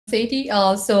Sadie.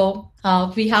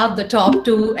 We have the top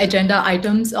two agenda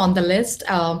items on the list.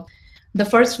 The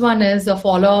first one is a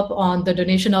follow-up on the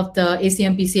donation of the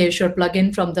ACM-PCI Assure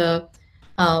plugin from the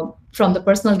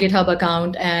personal GitHub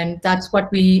account, and that's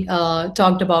what we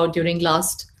talked about during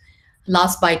last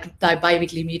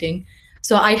bi-weekly meeting.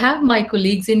 So I have my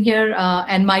colleagues in here,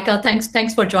 and Micah,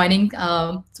 thanks for joining.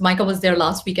 So Micah was there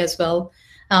last week as well.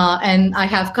 And I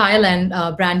have Kyle and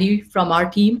Brandy from our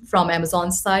team from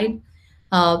Amazon's side.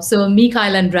 So me,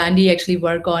 Kyle, and Brandy actually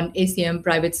work on ACM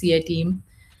private CA team.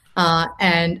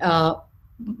 And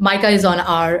Micah is on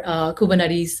our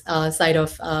Kubernetes side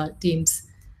of teams.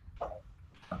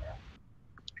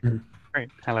 Great.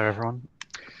 Hello, everyone.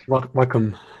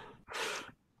 Welcome.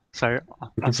 So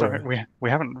I'm sorry, we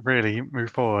haven't really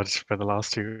moved forward for the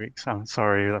last 2 weeks. I'm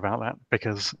sorry about that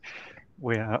because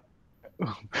we've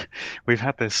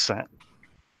had this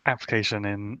application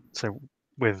in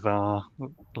with our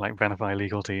Venafi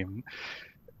legal team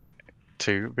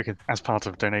because as part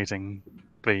of donating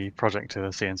the project to the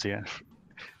CNCF,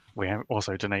 we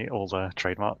also donate all the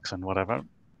trademarks and whatever.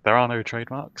 There are no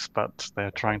trademarks, but they're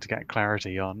trying to get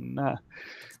clarity on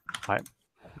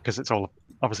because it's all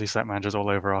obviously cert-managers all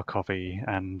over our copy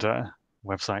and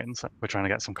website, and so we're trying to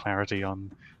get some clarity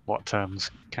on what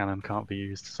terms can and can't be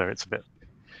used. So it's a bit,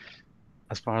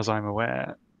 as far as I'm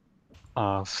aware,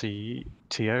 our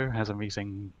CTO has a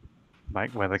meeting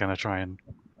where they're going to try and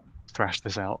thrash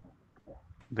this out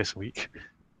this week.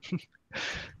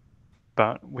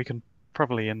 But we can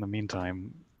probably, in the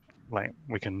meantime,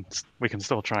 we can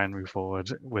still try and move forward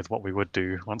with what we would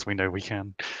do once we know we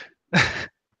can.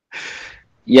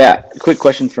 Yeah, quick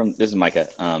question this is Micah.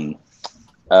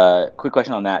 Quick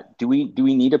question on that. Do we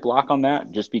need a block on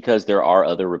that just because there are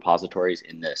other repositories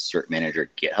in the cert-manager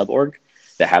GitHub org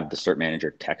that have the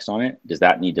cert-manager text on it? Does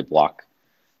that need to block,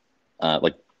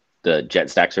 like the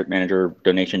JetStack cert-manager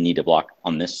donation need to block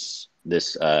on this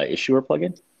issuer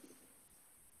plugin?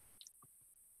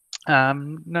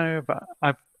 No, but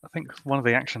I think one of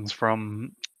the actions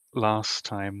from last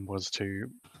time was to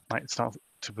start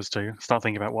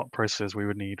thinking about what processes we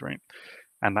would need, right?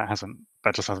 And that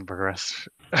just hasn't progressed.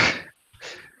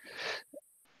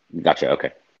 Gotcha.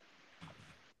 Okay.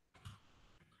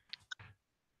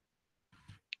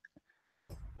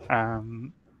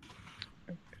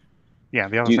 Yeah.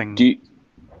 The other thing. Do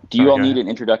you all need an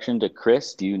introduction to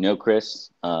Chris? Do you know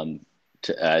Chris?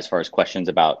 As far as questions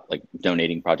about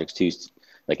donating projects to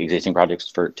existing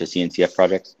projects to CNCF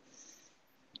projects?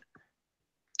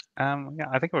 Yeah,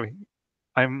 I think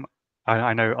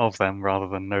I know of them rather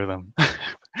than know them.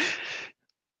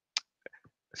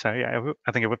 So yeah,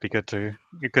 I think it would be good to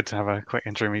have a quick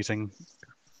intro meeting.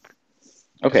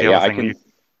 Okay. The Yeah, other thing you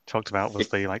talked about was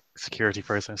the security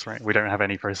process, right? We don't have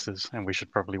any processes, and we should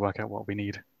probably work out what we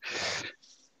need.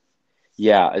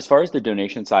 Yeah, as far as the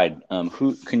donation side, I'm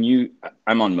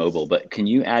on mobile, but can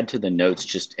you add to the notes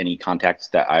just any contacts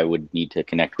that I would need to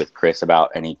connect with Chris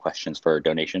about any questions for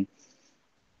donation?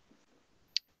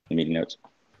 The meeting notes.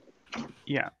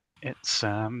 Yeah, it's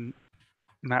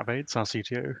Matt Bates, our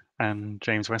CTO, and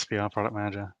James Westby, our product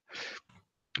manager.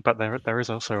 But there is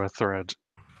also a thread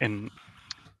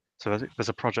so there's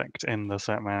a project in the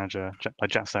cert-manager,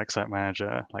 JetStack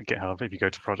cert-manager, GitHub. If you go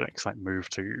to projects move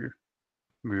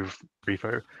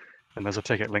repo, and there's a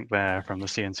ticket link there from the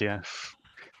CNCF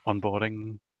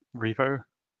onboarding repo,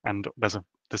 and there's a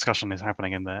discussion is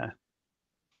happening in there.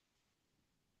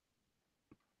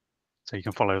 So you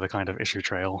can follow the kind of issue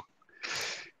trail.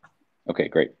 Okay,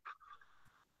 great.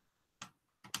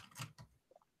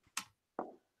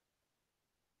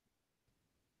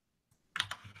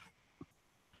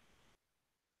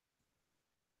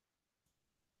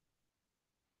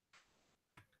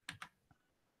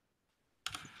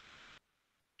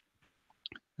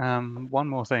 One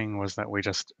more thing was that we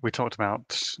talked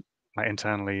about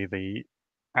internally the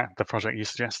project you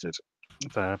suggested,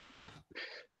 because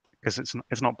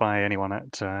it's not by anyone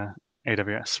at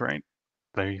AWS, right?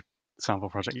 The sample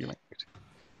project you linked.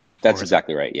 That's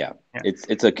exactly right. Yeah.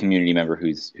 It's a community member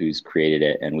who's created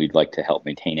it, and we'd like to help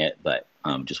maintain it, but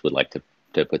just would like to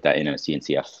put that in a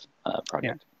CNCF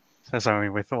project. Yeah. So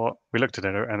we looked at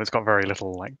it, and it's got very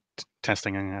little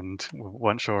testing, and we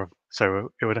weren't sure.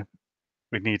 So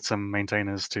we'd need some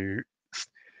maintainers to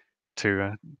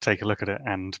take a look at it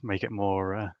and make it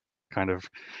more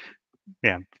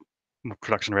more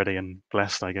production ready and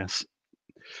blessed, I guess,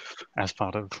 as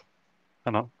part of.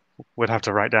 And we'd have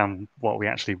to write down what we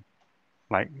actually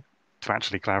to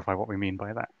actually clarify what we mean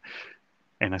by that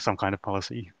in some kind of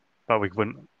policy. But we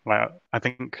wouldn't I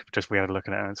think just we had a look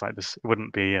at it, and it's this. It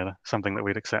wouldn't be something that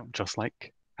we'd accept just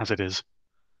as it is.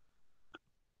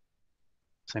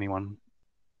 Does anyone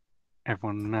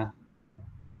Everyone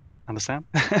understand?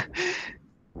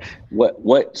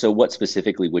 So what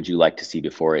specifically would you like to see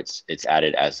before it's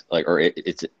added as like, or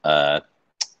it's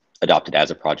adopted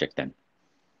as a project then?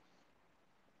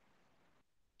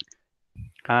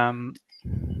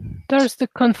 There's the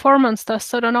conformance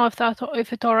test. I don't know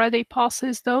if it already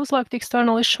passes those, like the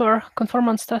external issuer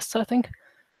conformance tests, I think.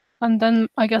 And then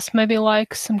I guess maybe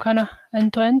like some kind of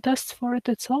end-to-end test for it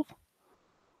itself.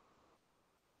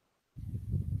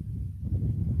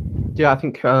 Yeah, I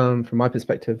think from my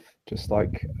perspective, just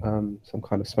like some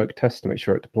kind of smoke test to make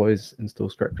sure it deploys,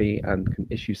 installs correctly, and can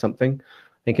issue something.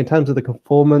 I think in terms of the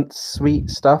conformance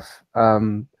suite stuff,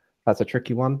 that's a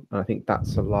tricky one. And I think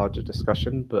that's a larger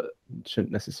discussion, but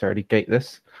shouldn't necessarily gate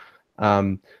this.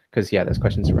 Because yeah, there's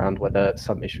questions around whether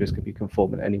some issuers could be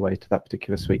conformant anyway to that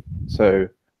particular suite. So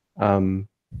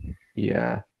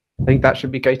yeah, I think that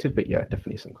should be gated, but yeah,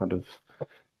 definitely some kind of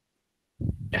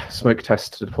smoke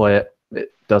test to deploy it.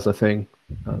 It does a thing.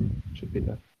 Should be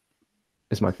there.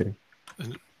 Is my feeling.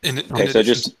 Okay, so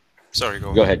just sorry,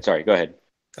 go ahead. Sorry, go ahead.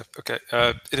 Okay.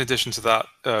 In addition to that,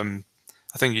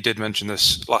 I think you did mention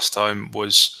this last time,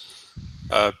 was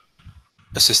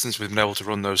assistance with being able to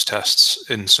run those tests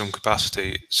in some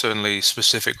capacity. Certainly,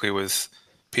 specifically with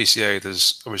PCA,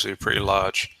 there's obviously a pretty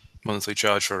large monthly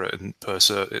charge for it, and per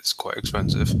cert, it's quite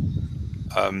expensive.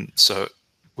 So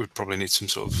we'd probably need some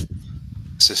sort of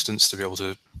assistance to be able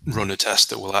to run a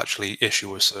test that will actually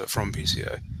issue a cert from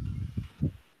PCA.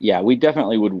 Yeah, we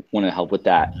definitely would want to help with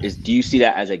that. Do you see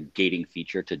that as a gating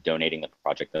feature to donating the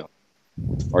project though?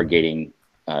 Or gating,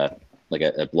 like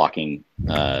a blocking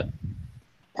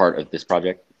part of this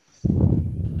project?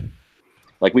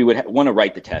 Like we would want to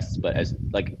write the tests, but as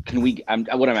like, can we,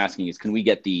 what I'm asking is, can we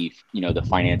get the, the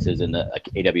finances and the like,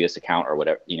 AWS account or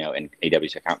whatever, and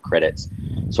AWS account credits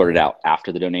sorted out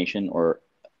after the donation, or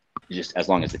just as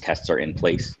long as the tests are in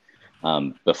place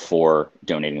before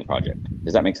donating the project?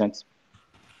 Does that make sense?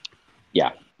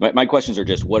 Yeah, my questions are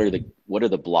just what are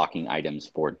the blocking items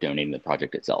for donating the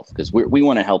project itself? Because we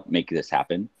want to help make this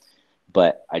happen,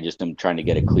 but I just am trying to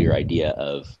get a clear idea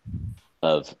of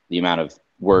the amount of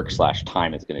work /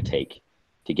 time it's going to take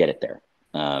to get it there.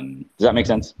 Does that make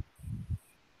sense?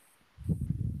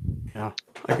 Yeah,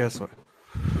 I guess so.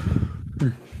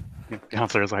 The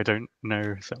answer is I don't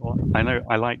know. So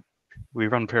we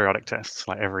run periodic tests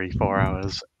like every 4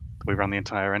 hours. We run the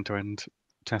entire end-to-end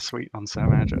test suite on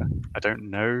cert-manager. I don't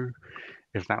know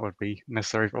if that would be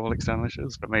necessary for all external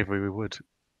issues, but maybe we would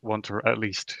want to at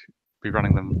least be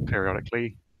running them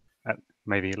periodically, at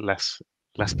maybe less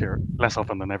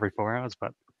often than every 4 hours.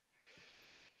 But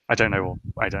I don't know.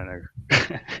 I don't know.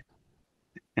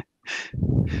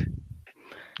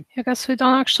 I guess we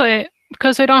don't actually,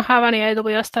 because we don't have any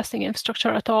AWS testing infrastructure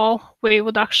at all, we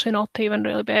would actually not even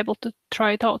really be able to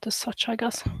try it out as such, I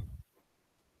guess.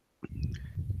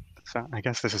 So I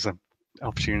guess this is an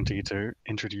opportunity to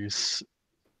introduce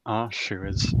Ash, who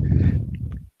is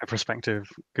a prospective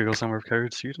Google Summer of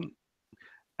Code student.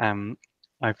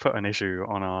 I put an issue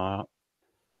on our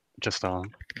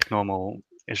normal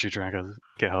issue tracker,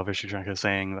 GitHub issue tracker,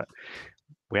 saying that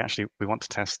we want to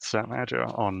test cert-manager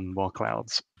on more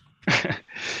clouds.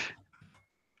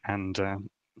 And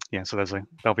yeah, so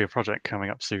there'll be a project coming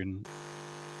up soon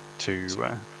to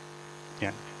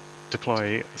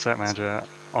deploy cert-manager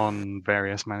on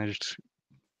various managed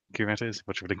Kubernetes,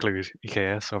 which would include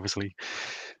EKS, obviously,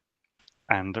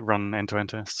 and run end-to-end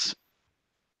tests.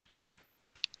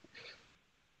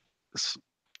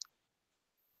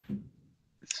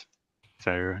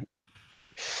 So,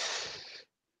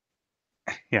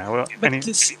 yeah, well, but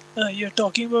this you're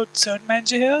talking about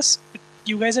cert-manager here.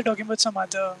 You guys are talking about some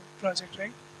other project,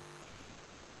 right?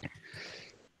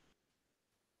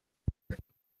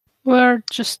 We're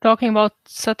just talking about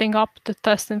setting up the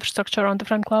test infrastructure on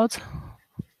different clouds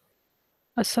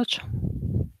as such.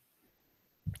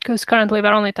 Because currently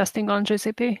we're only testing on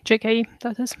GCP, GKE,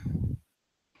 that is.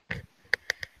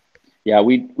 Yeah,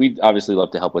 we'd obviously love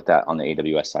to help with that on the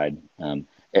AWS side.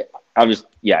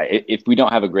 If we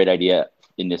don't have a great idea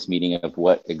in this meeting of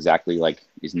what exactly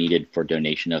is needed for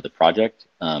donation of the project,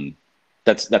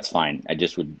 that's fine.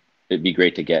 It'd be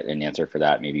great to get an answer for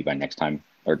that maybe by next time,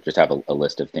 or just have a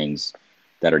list of things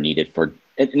that are needed for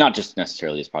not just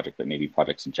necessarily this project, but maybe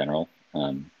projects in general.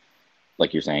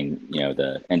 Like you're saying,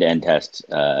 the end-to-end test,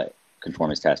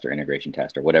 conformance test, or integration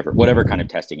test, or whatever kind of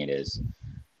testing it is.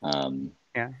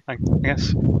 Yeah, I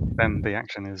guess then the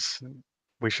action is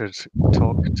we should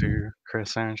talk to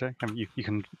Chris Sanjay. I mean, you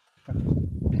can,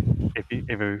 if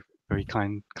you be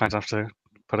kind enough to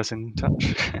put us in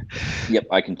touch. Yep,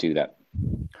 I can do that.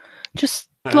 Just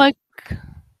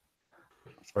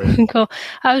Cool.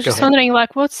 I was Go just ahead. wondering,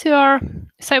 like, what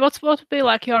would be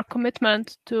like your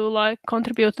commitment to like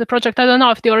contribute to the project? I don't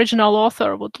know if the original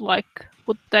author would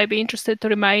they be interested to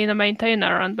remain a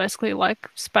maintainer and basically like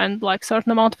spend like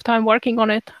certain amount of time working on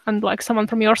it, and like someone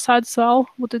from your side as well?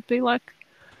 Would it be like,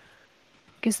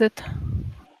 is it?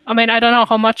 I mean, I don't know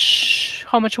how much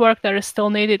work there is still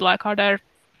needed. Like, are there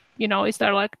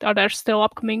still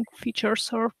upcoming features,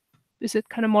 or is it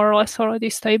kind of more or less already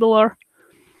stable, or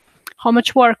how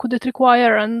much work would it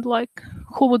require, and like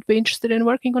who would be interested in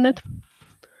working on it?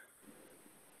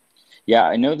 Yeah,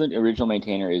 I know the original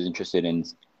maintainer is interested in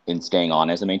staying on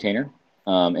as a maintainer,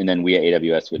 and then we at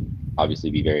AWS would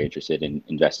obviously be very interested in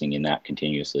investing in that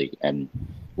continuously, and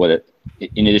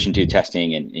in addition to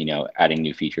testing and adding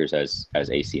new features as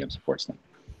ACM supports them.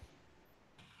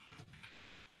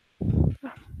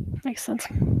 Makes sense.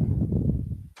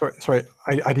 Sorry,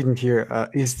 I didn't hear.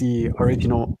 Is the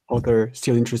original author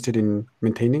still interested in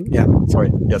maintaining? Yeah,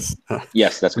 sorry. Yes.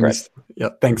 Yes, that's correct. Yeah,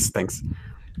 thanks.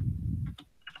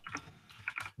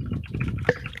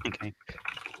 Okay.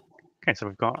 Okay, so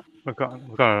we've got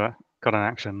an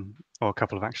action or a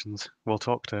couple of actions. We'll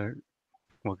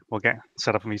get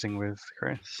set up a meeting with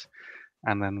Chris,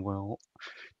 and then we'll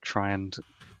try and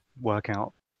work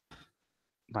out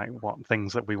like what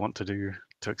things that we want to do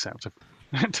to accept a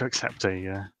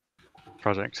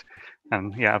project.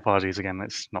 And yeah, apologies again,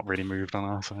 it's not really moved on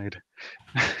our side.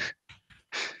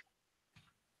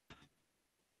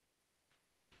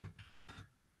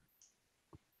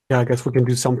 Yeah, I guess we can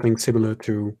do something similar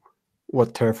to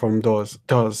what Terraform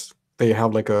does. They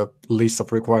have like a list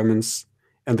of requirements,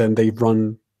 and then they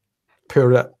run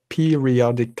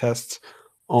periodic tests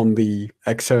on the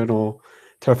external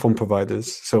Terraform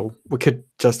providers. So we could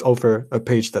just offer a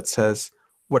page that says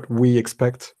what we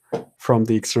expect from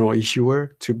the external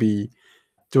issuer to be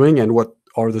doing and what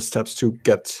are the steps to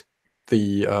get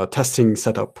the testing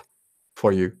set up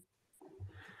for you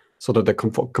so that the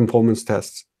conformance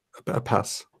tests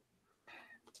pass.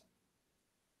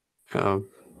 Yeah,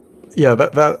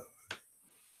 that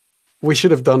we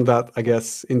should have done that, I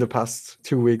guess, in the past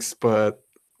 2 weeks, but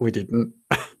we didn't.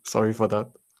 Sorry for that.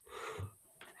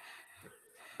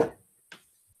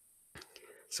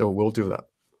 So we'll do that.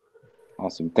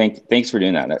 Awesome. Thanks for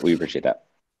doing that. We appreciate that.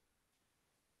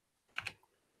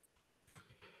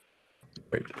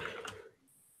 Great.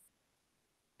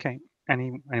 Okay.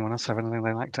 Anyone else have anything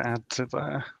they'd like to add to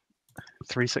the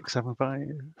 3675?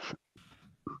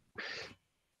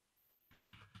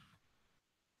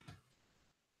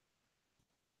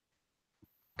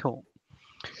 Cool.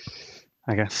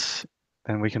 I guess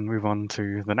then we can move on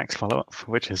to the next follow-up,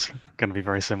 which is going to be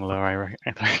very similar, I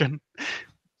reckon.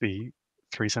 The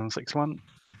 3761,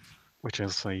 which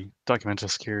is the documented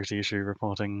security issue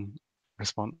reporting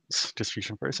response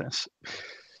distribution process.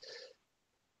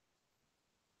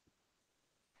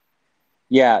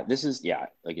 Yeah, this is,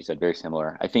 like you said, very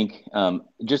similar. I think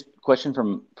just question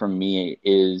from me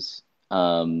is,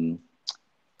 and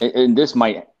this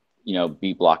might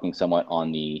be blocking somewhat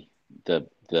on the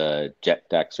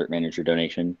JetStack cert-manager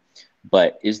donation,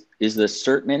 but is the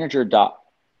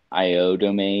cert-manager.io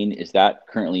domain, is that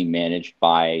currently managed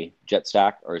by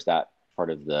JetStack, or is that part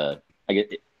of the?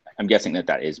 I'm guessing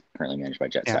that is currently managed by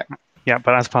JetStack. Yeah,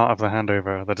 but as part of the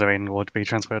handover, the domain would be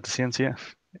transferred to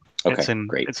CNCF. Okay,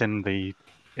 great. It's in the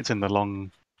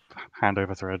long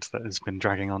handover thread that has been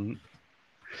dragging on.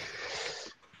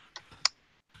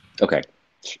 Okay,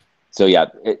 so yeah,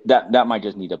 that might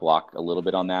just need to block a little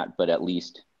bit on that, but at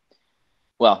least,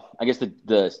 well, I guess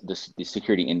the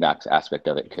security inbox aspect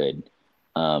of it could,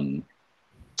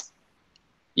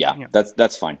 yeah.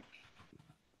 That's fine.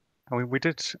 I mean, we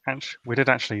did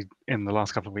actually in the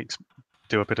last couple of weeks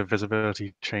do a bit of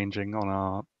visibility changing on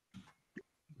our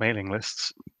mailing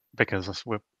lists, because as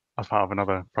part of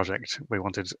another project, we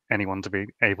wanted anyone to be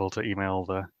able to email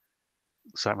the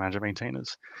cert-manager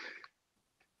maintainers.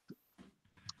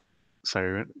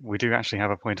 So we do actually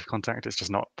have a point of contact. It's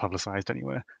just not publicized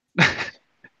anywhere.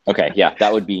 Okay, yeah,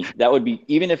 that would be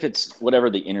even if it's whatever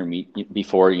the intermediate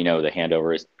before the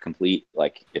handover is complete.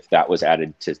 Like if that was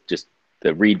added to just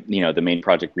the the main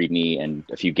project README and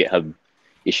a few GitHub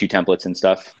issue templates and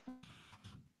stuff.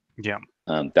 Yeah,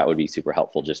 that would be super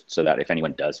helpful, just so that if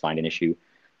anyone does find an issue,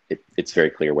 it's very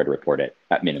clear where to report it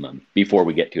at minimum before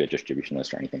we get to a distribution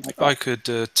list or anything like that. I could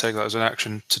take that as an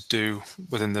action to do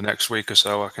within the next week or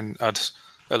so. I can add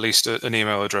at least an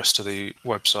email address to the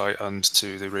website and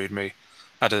to the README,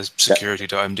 add a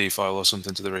security.md file or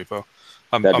something to the repo.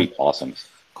 That'd be awesome.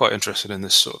 Quite interested in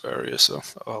this sort of area, so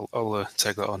I'll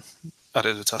take that on, add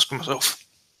it as a task for myself.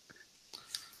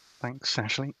 Thanks,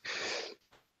 Ashley.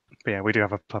 But yeah, we do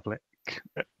have a public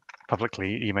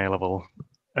publicly emailable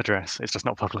address. It's just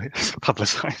not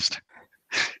publicized.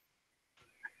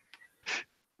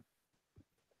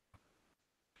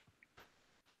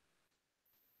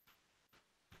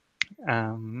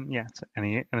 Yeah. So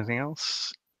anything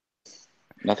else?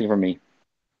 Nothing from me.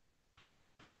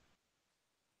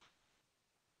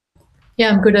 Yeah,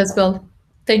 I'm good as well.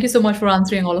 Thank you so much for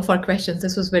answering all of our questions.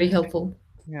 This was very helpful.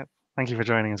 Yeah. Thank you for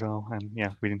joining as well. And yeah,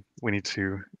 we need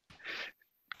to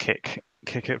kick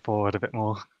it forward a bit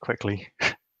more quickly.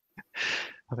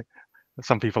 I think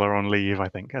some people are on leave, I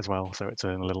think, as well, so it's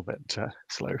a little bit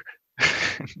slow.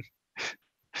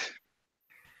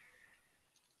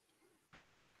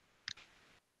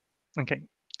 Okay,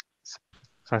 so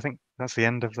I think that's the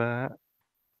end of the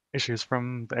issues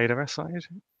from the AWS side.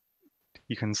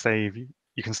 You can stay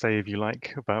if you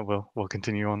like, but we'll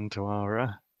continue on to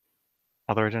our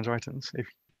other agenda items if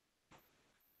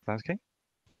that's okay.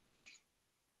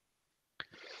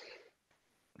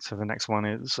 So the next one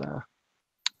is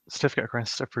certificate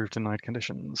request approved denied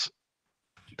conditions.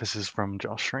 This is from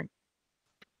Josh, right?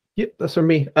 Yep, that's from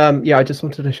me. Yeah, I just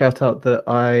wanted to shout out that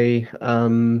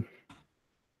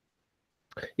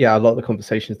yeah, a lot of the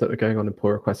conversations that were going on in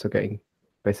pull requests are getting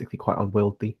basically quite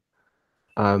unwieldy.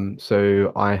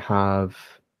 So I have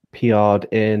PR'd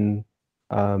in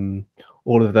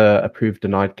all of the approved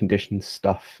denied conditions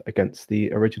stuff against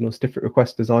the original certificate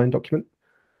request design document.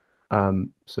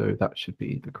 So that should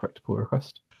be the correct pull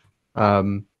request.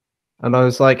 And I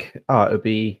was like, oh, it would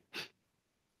be a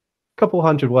couple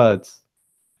hundred words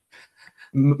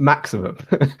maximum.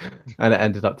 And it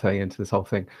ended up turning into this whole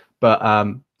thing. But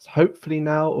hopefully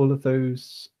now all of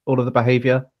the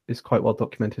behavior is quite well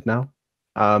documented now.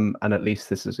 And at least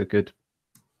this is a good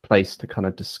place to kind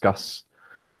of discuss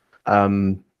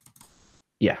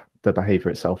yeah, the behavior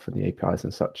itself and the APIs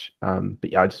and such.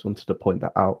 But yeah, I just wanted to point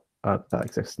that out, that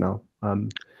exists now,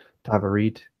 to have a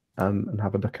read and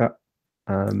have a look at.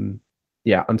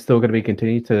 Yeah, I'm still going to be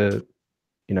continuing to,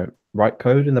 write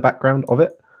code in the background of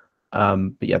it.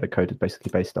 But yeah, the code is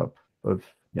basically based up of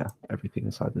everything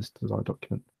inside this design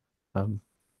document.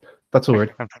 That's all right.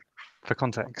 For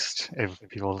context, if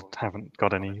people haven't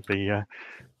got any, the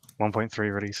 1.3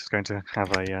 release is going to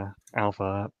have a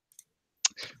alpha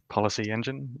policy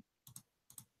engine.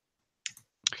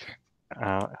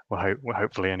 Well,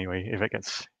 hopefully anyway, if it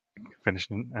gets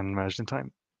finished and merged in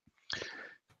time.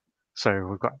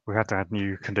 So we had to add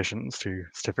new conditions to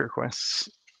certificate requests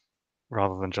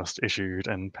rather than just issued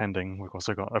and pending. We've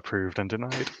also got approved and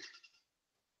denied.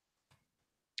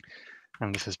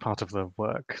 And this is part of the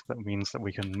work that means that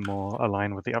we can more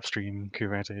align with the upstream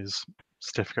Kubernetes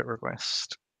certificate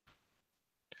request.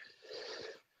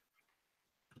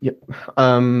 Yep.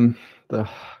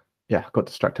 Yeah, got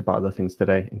distracted by other things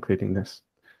today, including this.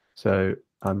 So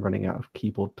I'm running out of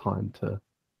keyboard time to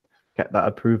get that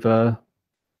approver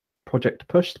project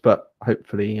pushed, but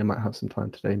hopefully I might have some time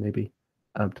today, maybe,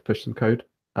 to push some code,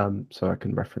 so I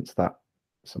can reference that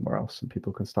somewhere else and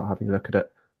people can start having a look at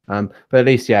it. But at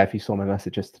least, yeah, if you saw my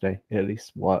messages today, it at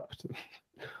least worked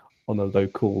on a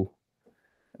local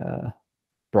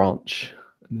branch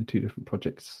in the two different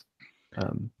projects.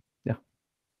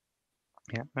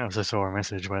 Yeah, I also saw a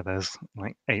message where there's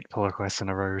like 8 pull requests in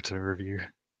a row to review.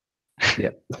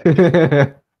 Yeah.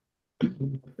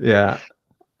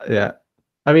 Yeah.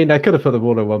 I mean, I could have put them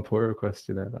all in one pull request,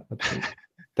 that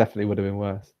definitely would have been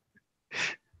worse.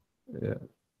 Yeah.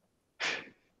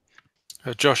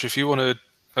 Josh, if you want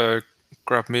to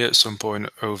grab me at some point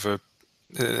over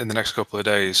in the next couple of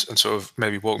days and sort of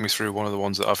maybe walk me through one of the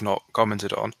ones that I've not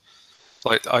commented on,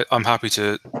 like I'm happy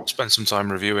to spend some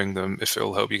time reviewing them if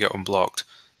it'll help you get unblocked.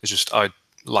 It's just I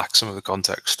lack some of the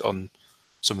context on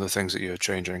some of the things that you're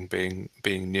changing being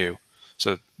new.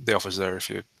 So the offer's there if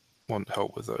you want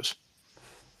help with those.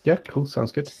 Yeah, cool.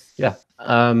 Sounds good. Yeah.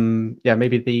 Yeah,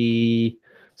 maybe the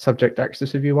subject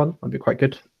access review one would be quite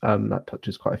good. That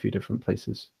touches quite a few different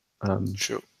places.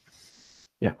 Sure.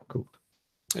 Yeah, cool.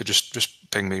 Yeah,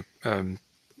 just ping me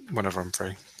whenever I'm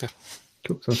free. Yeah.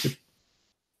 Cool. Sounds good.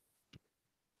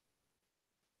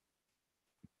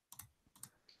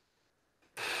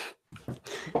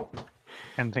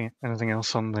 Anything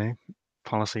else on the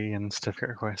policy and certificate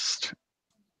request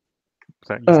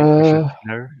that you think we should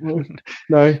know? Well,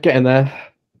 no, getting there.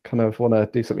 Kind of want to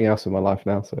do something else in my life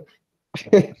now, so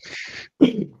no,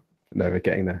 we're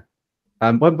getting there.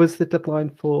 When was the deadline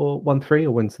for 1.3,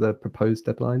 or when's the proposed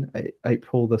deadline?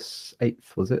 April the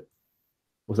 8th, was it?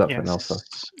 Was that for an alpha?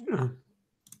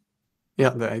 Yeah,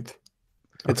 the 8th.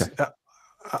 It's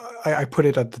I put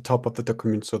it at the top of the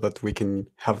document so that we can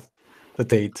have the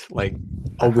date like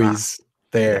always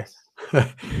there.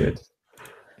 Good.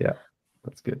 Yeah,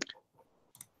 that's good.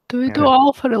 Do we do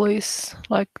alpha release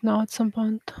like now at some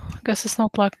point? I guess it's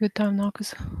not like good time now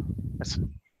because as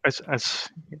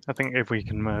I think if we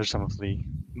can merge some of the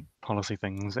policy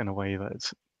things in a way that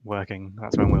it's working,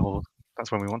 that's when we want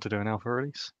to do an alpha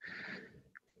release.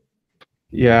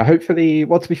 Yeah, hopefully.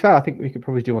 Well, to be fair, I think we could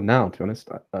probably do one now. To be honest,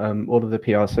 all of the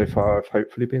PRs so far have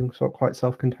hopefully been sort of quite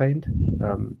self-contained.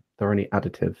 They're only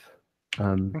additive,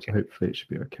 so hopefully it should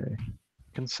be okay.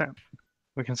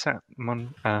 We can set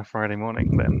Friday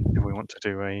morning then if we want to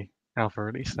do a alpha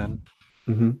release then.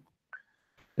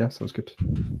 Yeah, sounds good.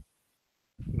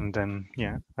 And then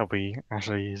yeah, that'll be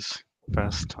Ashley's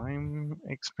first time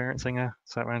experiencing a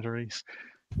cert-manager release.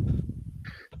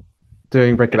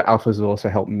 Doing regular alphas will also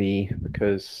help me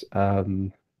because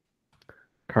currently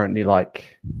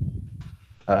like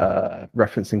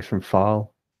referencing from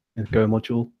file in Go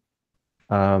module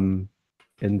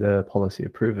in the policy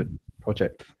approver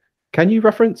project. Can you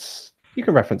reference? You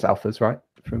can reference alphas, right,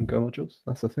 from Go modules.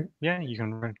 That's the thing. Yeah, you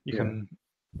can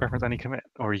reference any commit,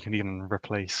 or you can even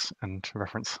replace and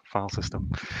reference file system.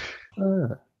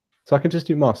 So I can just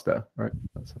do master, right?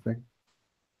 That's the thing.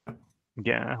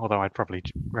 Yeah, although I'd probably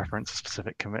reference a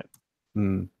specific commit.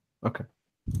 Okay.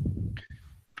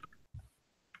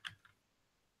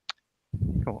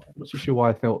 Cool. I'm not too sure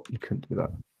why I thought you couldn't do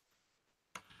that.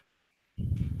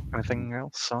 Anything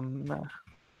else on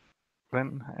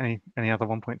Glenn? Any other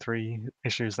 1.3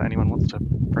 issues that anyone wants to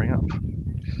bring up?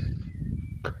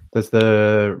 There's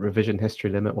the revision history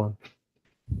limit one,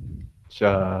 which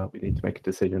we need to make a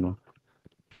decision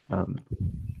on.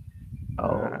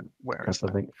 Where grab is the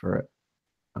that? link for it.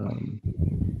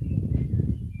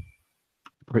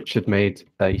 Richard made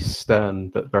a stern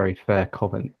but very fair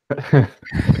comment at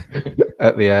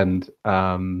the end.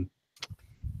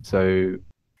 So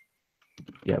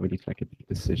yeah, we need to make a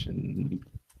decision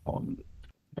on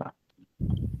that.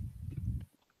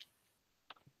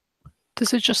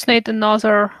 does it just need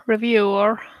another review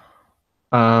or?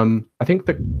 I think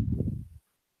the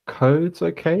code's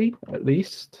okay, at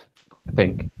least. I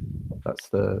think that's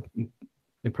the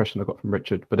impression I got from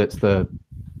Richard, but it's the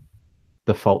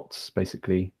faults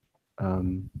basically.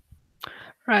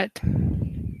 Right.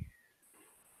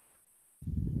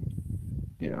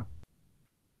 Yeah.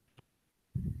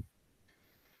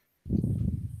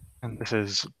 And this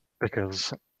is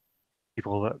because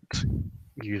people that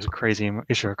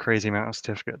issue a crazy amount of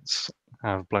certificates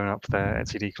have blown up their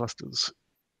etcd clusters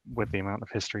with the amount of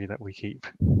history that we keep.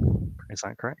 Is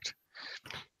that correct?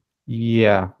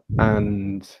 Yeah,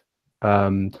 and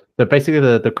basically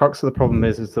the crux of the problem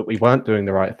is that we weren't doing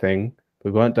the right thing.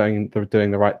 We weren't doing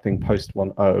the right thing post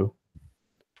 1.0.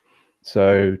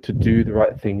 So to do the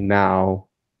right thing now,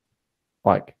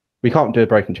 like we can't do a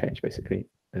break and change, basically,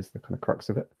 is the kind of crux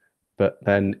of it. But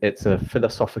then it's a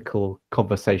philosophical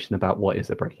conversation about what is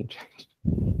a breaking change.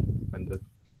 And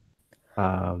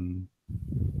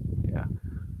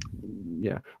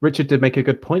yeah. Richard did make a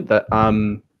good point that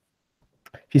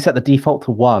if you set the default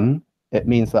to 1, it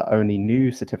means that only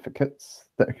new certificates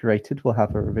that are created will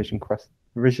have a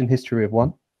revision history of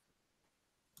 1,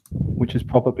 which is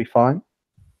probably fine.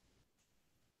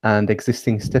 And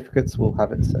existing certificates will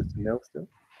have it set to 0 still.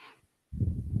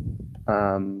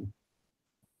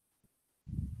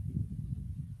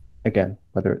 Again,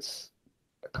 whether it's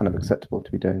kind of acceptable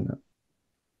to be doing that.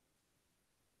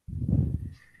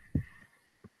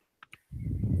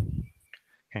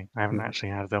 Okay, I haven't actually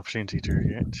had the opportunity to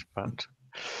review it, but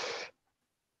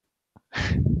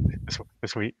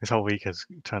this whole week is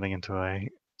turning into a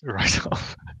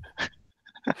write-off.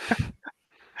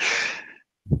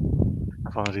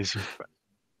 Apologies.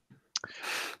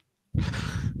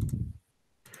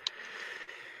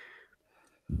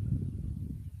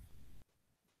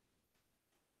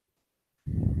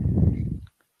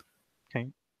 Okay.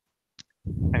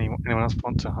 Anyone else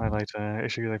want to highlight an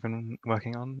issue they've been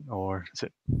working on, or is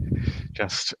it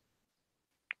just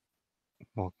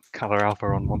color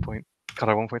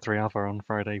 1.3 alpha on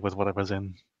Friday with whatever's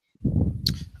in?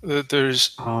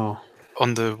 There's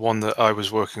on the one that I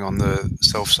was working on, the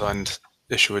self-signed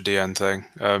issuer DN thing.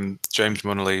 James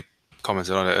Munnelly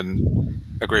commented on it and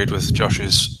agreed with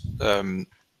Josh's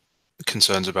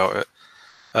concerns about it,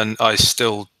 and I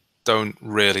still don't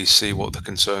really see what the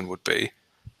concern would be.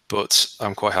 But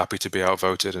I'm quite happy to be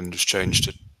outvoted and just change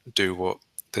to do what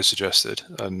they suggested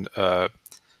and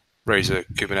raise a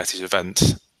Kubernetes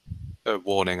event, a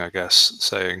warning, I guess,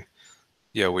 saying,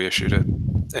 yeah, we issued it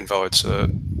invalid, so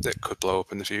it could blow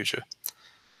up in the future.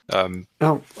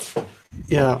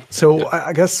 Yeah. So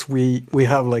I guess we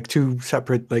have like two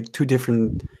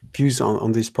different views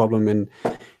on this problem. And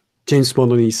James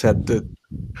Moloney said that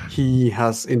he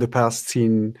has in the past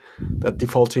seen that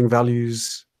defaulting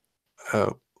values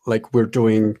like we're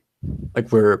doing,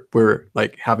 like we're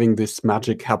like having this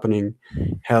magic happening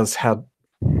has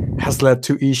led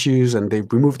to issues and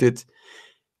they've removed it.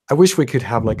 I wish we could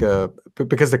have like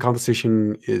because the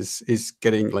conversation is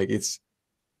getting like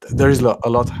there is a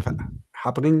lot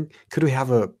happening. Could we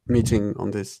have a meeting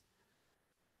on this?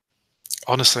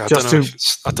 Honestly, I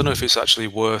Just don't know if it's actually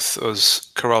worth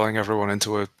us corralling everyone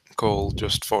into a call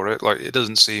just for it. Like, it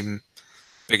doesn't seem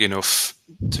big enough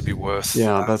to be worth.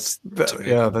 Yeah, that's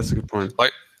a good point.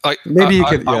 Like maybe you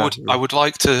could. I would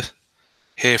like to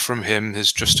hear from him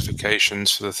his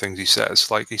justifications for the things he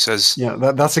says. Like, he says, yeah,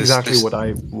 that's exactly what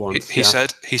I want. He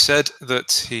said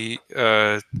that he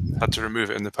had to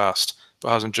remove it in the past, but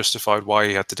hasn't justified why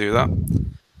he had to do that.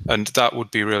 And that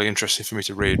would be really interesting for me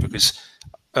to read, because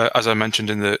as I mentioned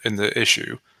in the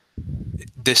issue,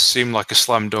 this seemed like a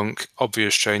slam dunk,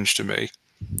 obvious change to me,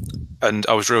 and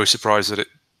I was really surprised that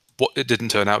it didn't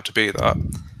turn out to be that.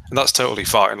 And that's totally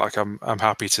fine. Like, I'm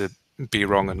happy to be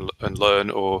wrong and learn,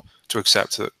 or to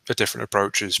accept that a different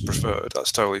approach is preferred.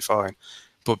 That's totally fine.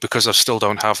 But because I still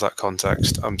don't have that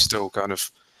context, I'm still kind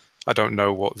of, I don't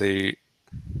know what the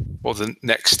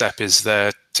next step is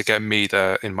there to get me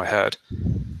there in my head.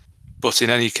 But in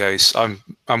any case, I'm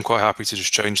quite happy to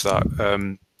just change that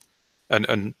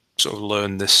and sort of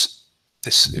learn this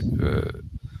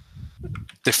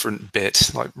different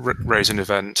bit, like raise an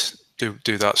event,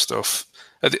 do that stuff.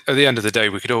 At the end of the day,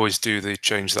 we could always do the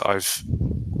change that I've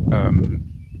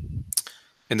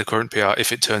in the current PR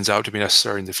if it turns out to be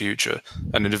necessary in the future.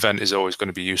 And an event is always going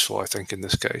to be useful, I think, in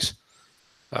this case.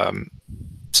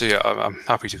 So yeah, I'm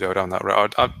happy to go down that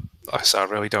route. I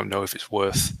really don't know if it's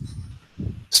worth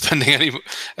spending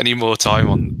any more time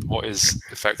on what is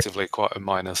effectively quite a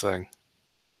minor thing.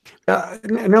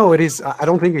 No, it is. I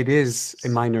don't think it is a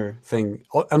minor thing,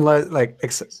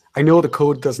 unless I know the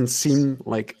code doesn't seem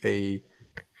like it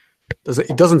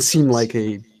doesn't seem like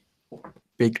a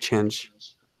big change.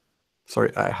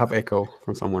 Sorry, I have echo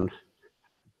from someone.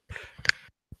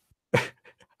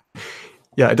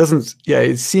 Yeah, it doesn't. Yeah,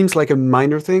 it seems like a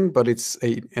minor thing, but it's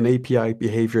an API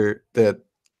behavior that,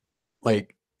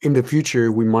 like, in the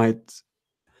future we might.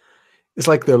 It's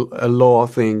like a law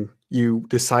thing. You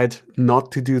decide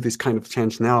not to do this kind of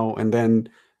change now, and then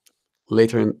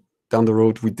later down the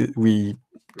road we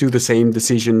do the same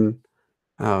decision.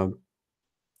 And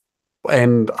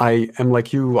I am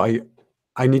like you. I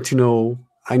need to know.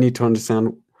 I need to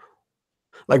understand.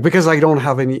 Like, because I don't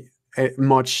have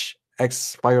much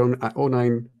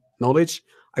X509 knowledge,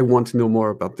 I want to know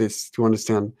more about this to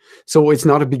understand. So it's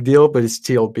not a big deal, but it's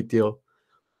still a big deal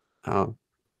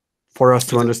for us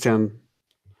to understand.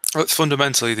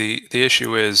 Fundamentally, the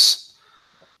issue is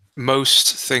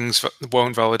most things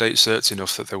won't validate certs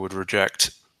enough that they would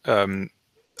reject a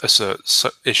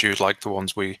cert issued like the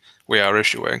ones we are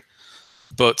issuing.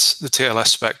 But the TLS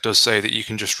spec does say that you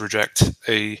can just reject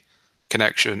a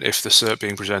connection if the cert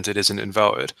being presented isn't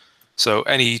invalid. So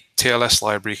any TLS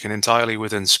library can entirely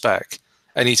within spec,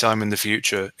 anytime in the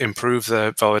future, improve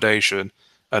their validation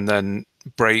and then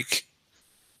break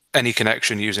any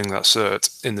connection using that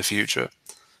cert in the future.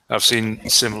 I've seen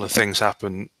similar things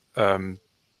happen. I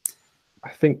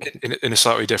think in a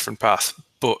slightly different path,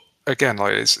 but again,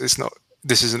 like it's not.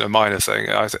 This isn't a minor thing.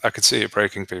 I could see it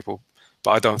breaking people,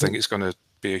 but I don't think it's going to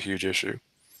be a huge issue.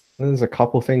 There's a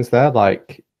couple things there,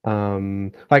 like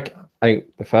I think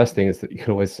the first thing is that you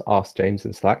can always ask James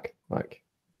in Slack. Like,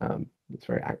 it's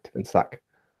very active in Slack,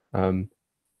 so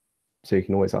you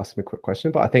can always ask him a quick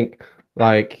question. But I think,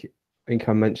 like, I think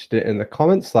I mentioned it in the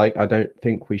comments, like, I don't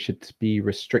think we should be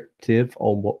restrictive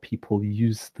on what people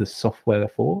use the software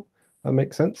for. That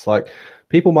makes sense. Like,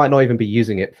 people might not even be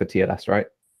using it for TLS, right?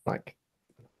 Like,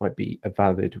 might be a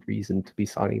valid reason to be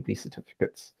signing these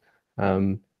certificates.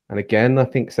 And again, I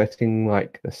think setting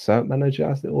like the cert-manager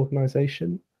as the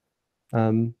organization,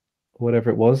 whatever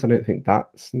it was, I don't think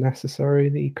that's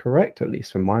necessarily correct, at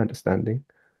least from my understanding.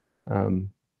 So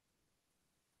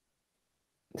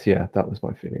yeah, that was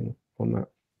my feeling on that.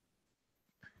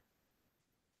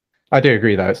 I do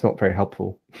agree, though, it's not very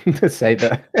helpful to say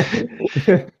that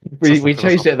we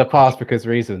changed it in the past because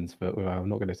reasons, but I'm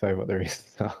not going to say what the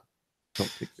reasons are. Not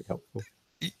particularly helpful.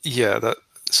 Yeah, that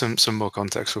some more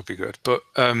context would be good. But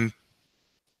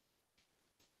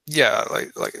yeah,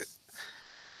 like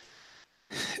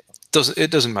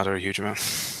it doesn't matter a huge amount.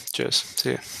 Cheers.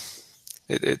 See ya.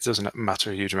 It doesn't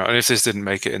matter a huge amount. And if this didn't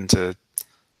make it into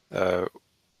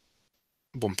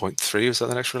 1.3, is that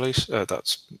the next release?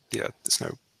 That's it's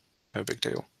no big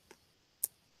deal.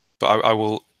 But I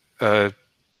will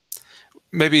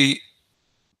maybe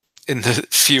in the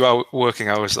few working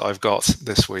hours that I've got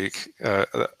this week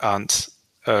and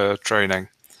training,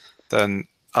 then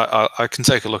I can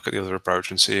take a look at the other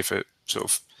approach and see if it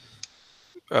sort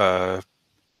of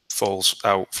falls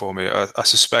out for me. I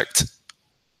suspect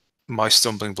my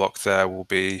stumbling block there will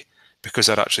be because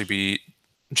I'd actually be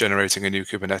generating a new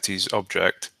Kubernetes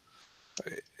object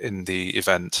in the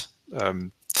event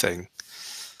thing.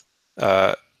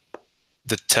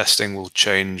 The testing will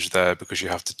change there because you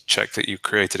have to check that you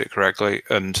created it correctly,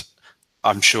 and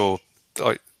I'm sure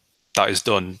that is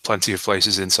done plenty of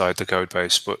places inside the code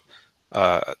base, but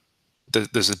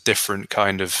there's a different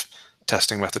kind of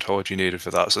testing methodology needed for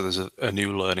that. So there's a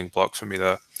new learning block for me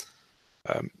there.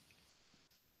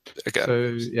 Again.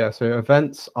 So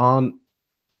events aren't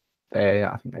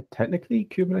I think they're technically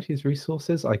Kubernetes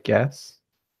resources, I guess,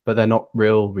 but they're not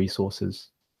real resources.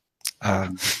 So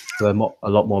they're a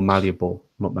lot more malleable,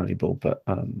 not malleable, but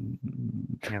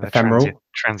ephemeral.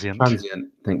 Transient.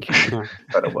 Thank you.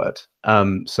 Better word.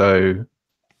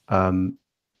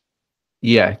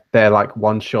 Yeah, they're like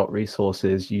one-shot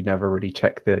resources. You never really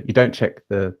you don't check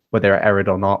whether they're errored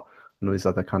or not, and all these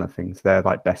other kind of things. They're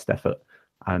like best effort,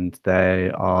 and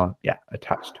they are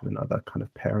attached to another kind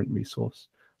of parent resource.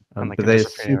 And they can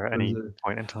disappear at any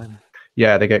point in time.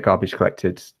 Yeah, they get garbage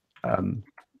collected in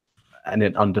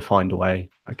an undefined way,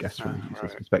 I guess, from the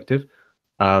user's perspective.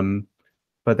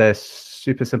 But they're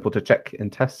super simple to check in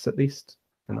tests, at least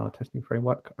in our testing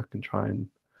framework. I can try and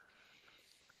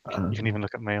you can even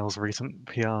look at Mail's recent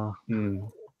PR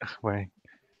where he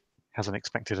has an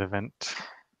expected event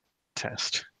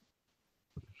test.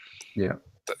 Yeah,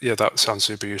 that sounds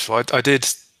super useful. I did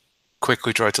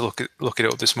quickly try to look it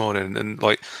up this morning, and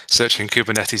like searching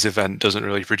Kubernetes event doesn't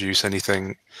really produce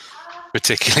anything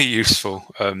particularly useful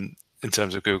in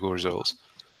terms of Google results.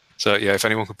 So yeah, if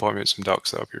anyone could point me at some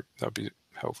docs, that'd be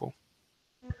helpful.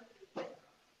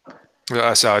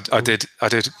 So I did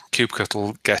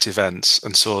kubectl get events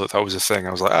and saw that was a thing.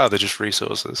 I was like, they're just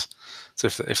resources. So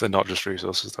if they're not just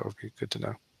resources, that would be good to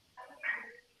know.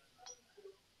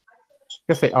 I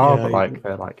guess they are, but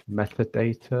they're like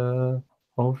metadata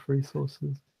of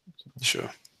resources. Sure.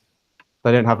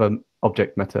 They don't have an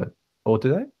object meta, or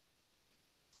do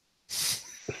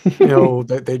they? No,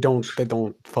 they don't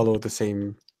follow the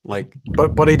same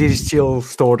but it is still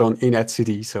stored in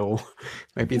etcd, so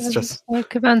maybe it's just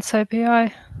like events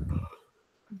API.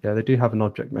 Yeah, they do have an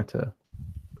object meta.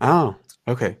 Oh,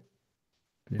 okay.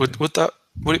 Yeah.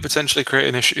 Would it potentially create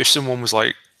an issue if someone was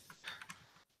like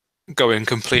going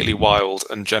completely wild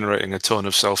and generating a ton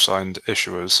of self-signed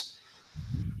issuers?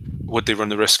 Would they run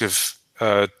the risk of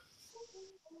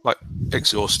like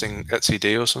exhausting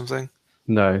etcd or something?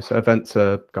 No, so events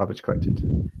are garbage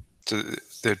collected. So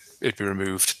it'd be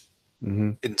removed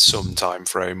in some time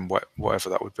frame, whatever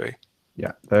that would be.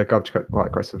 Yeah, they're garbage collected quite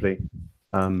aggressively.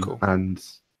 Cool. And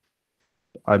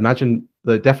I imagine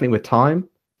they're definitely with time,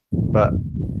 but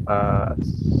I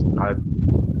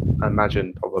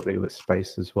imagine probably with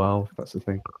space as well, if that's the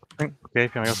thing. I think the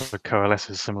API also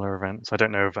coalesces similar events. I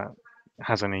don't know if that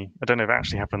has any. I don't know if it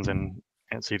actually happens in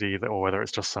etcd or whether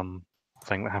it's just some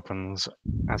thing that happens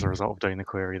as a result of doing the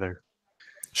query, though.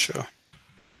 Sure.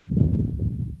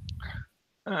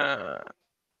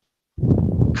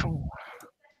 Cool.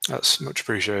 That's much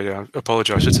appreciated. I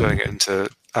apologize for turning it into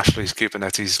Ashley's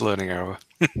Kubernetes learning hour.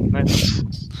 No,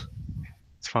 it's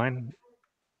fine.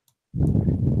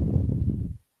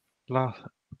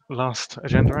 Last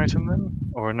agenda item then?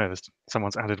 Or no,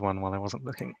 someone's added one while I wasn't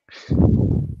looking.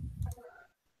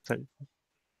 So.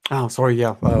 Oh, sorry,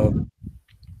 yeah.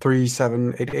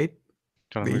 3788.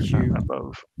 Do you want to move that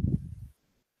above?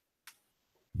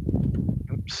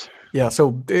 Oops. Yeah,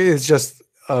 so it's just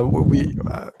we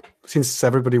since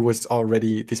everybody was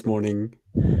already this morning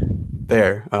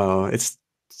there,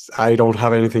 I don't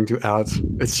have anything to add.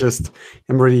 It's just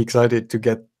I'm really excited to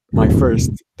get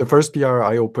the first PR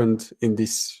I opened in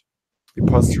this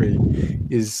repository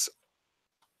is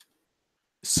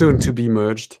soon to be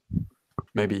merged,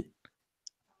 maybe.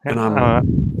 Yeah, and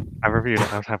I reviewed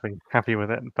it. I was happy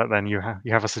with it. But then you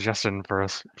have a suggestion for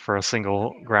a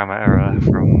single grammar error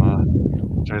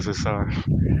from Joseph Sorf,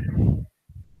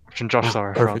 from Josh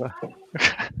Sorf, rather.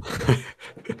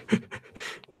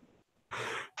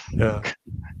 Yeah.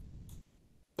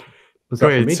 Was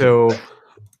that for me? So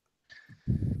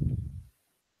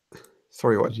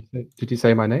sorry, what did you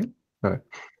say my name? No.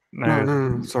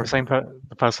 Sorry.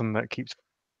 The person that keeps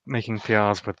making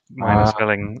PRs with minor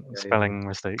spelling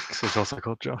mistakes is also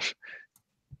called Josh.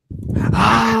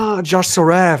 Josh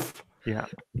Soref. Yeah.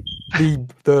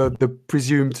 The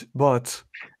presumed bot.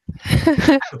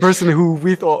 The person who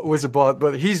we thought was a bot,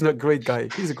 but he's not a great guy.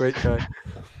 He's a great guy.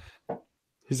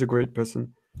 He's a great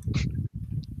person.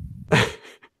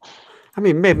 I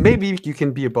mean, maybe you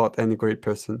can be a bot and a great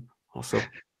person. also.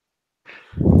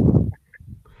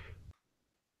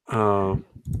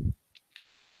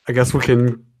 I guess we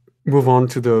can move on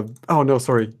to the, oh no,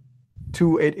 sorry,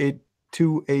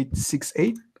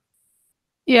 2882868.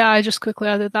 Yeah, I just quickly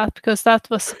added that because that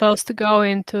was supposed to go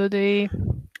into the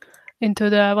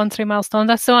 1.3 milestone.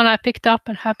 That's the one I picked up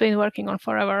and have been working on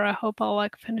forever. I hope I'll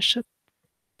like finish it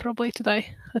probably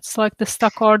today. It's like the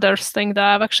stuck orders thing that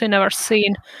I've actually never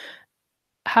seen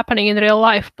happening in real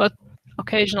life, but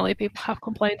occasionally people have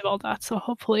complained about that. So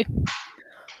hopefully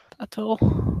that will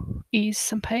ease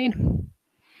some pain.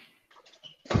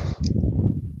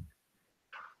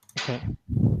 Okay.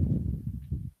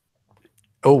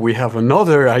 Oh, we have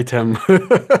another item.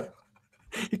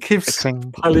 It keeps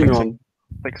piling on.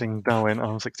 Fixing Darwin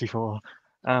ARM64.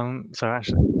 So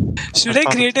actually, Should I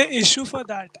create an issue for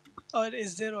that, or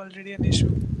is there already an issue?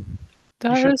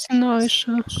 There is no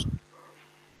issue.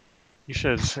 You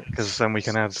should, because then we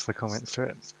can add the comments to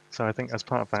it. So I think as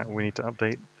part of that, we need to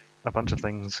update a bunch of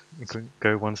things, including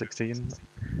Go 1.16,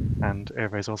 and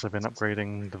Airbay's also been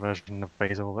upgrading the version of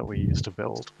Bazel that we used to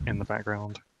build in the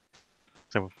background.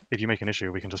 So if you make an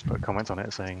issue, we can just put comments on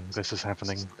it saying, this is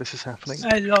happening, this is happening.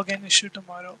 I'll log an issue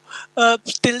tomorrow.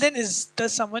 Till then,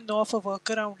 does someone know of a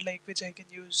workaround like which I can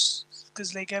use?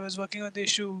 Because like I was working on the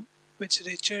issue which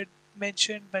Richard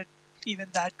mentioned, but even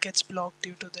that gets blocked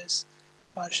due to this,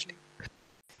 partially.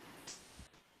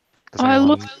 I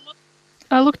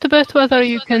looked a bit whether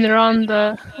you can run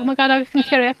the. Oh my god, I can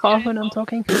hear echo when I'm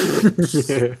talking.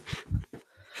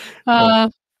 Yeah.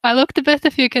 I looked a bit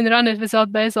if you can run it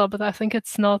without Bazel, but I think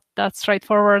it's not that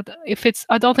straightforward. I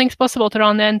don't think it's possible to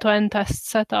run end-to-end test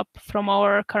setup from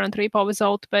our current repo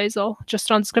without Bazel. Just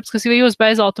run scripts because we use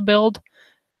Bazel to build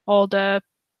all the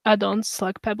add-ons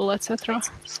like Pebble, etc.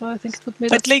 So I think it would be.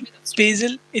 But like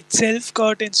Bazel itself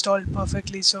got installed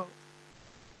perfectly, so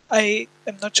I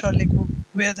am not sure like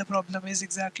where the problem is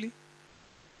exactly.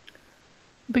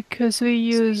 Because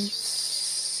we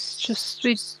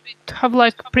have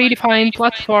like predefined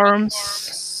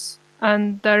platforms,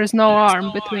 and there is no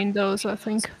ARM between those, I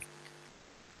think.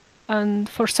 And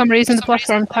for some reason, the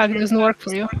platform tag doesn't work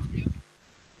for you.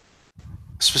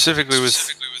 Specifically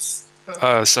with,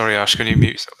 sorry, Ash, can you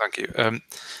mute yourself? Thank you.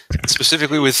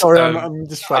 Specifically with, sorry, I'm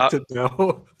distracted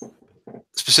now.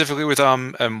 Specifically with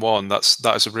ARM M1,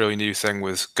 that is a really new thing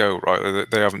with Go, right?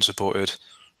 They haven't supported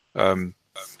Apple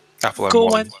Go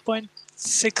M1.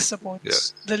 1.6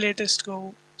 supports the latest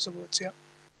Go supports.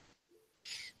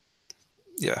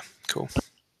 Yeah, cool.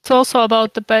 It's also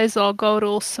about the Bazel Go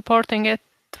rules supporting it.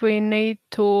 We need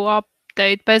to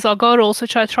update Bazel Go rules,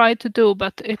 which I tried to do,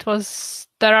 but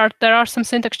there are some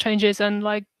syntax changes, and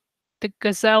like the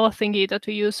Gazelle thingy that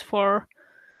we use for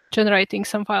generating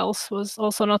some files was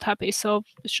also not happy. So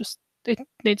it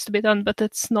needs to be done, but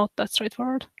it's not that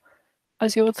straightforward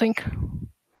as you would think.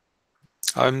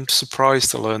 I'm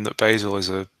surprised to learn that Bazel is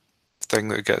a thing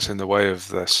that gets in the way of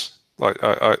this. Like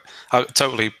I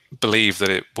totally believe that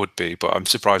it would be, but I'm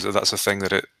surprised that that's a thing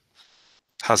that it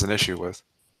has an issue with.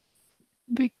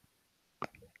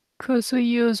 Because we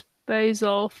use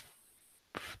Bazel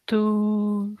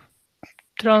to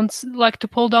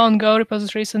pull down Go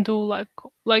repositories and do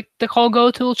like the whole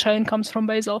Go tool chain comes from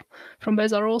Bazel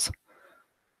rules,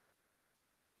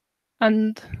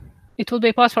 and it will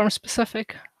be platform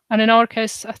specific. And in our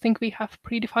case, I think we have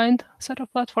predefined set of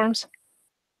platforms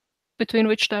between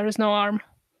which there is no ARM.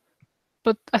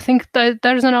 But I think that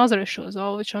there's another issue as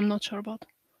well, which I'm not sure about.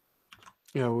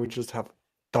 Yeah, we just have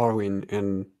Darwin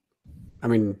and, I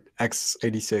mean,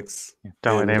 x86.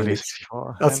 Darwin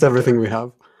AMD64. That's everything we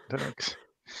have.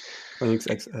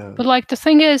 Linux. But like the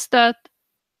thing is that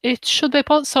it should be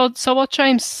so what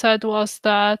James said was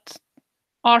that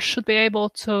R should be able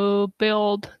to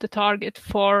build the target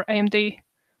for AMD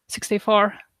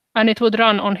 64, and it would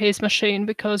run on his machine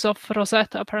because of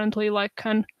Rosetta apparently like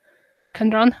can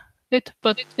run it,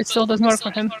 but it still doesn't work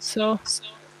for him. So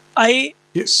I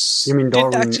you mean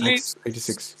Darwin actually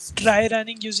x86? Try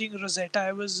running using Rosetta.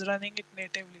 I was running it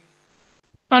natively.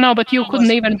 Oh no, but you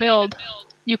couldn't even build.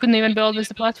 You couldn't even build with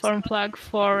the platform flag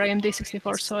for AMD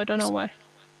 64, so I don't know why.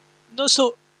 No,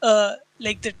 so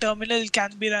like the terminal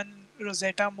can be run in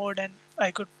Rosetta mode, and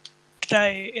I could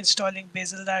try installing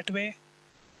Bazel that way.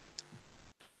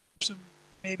 So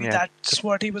maybe that's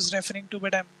what he was referring to,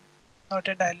 but I'm not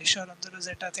entirely sure on the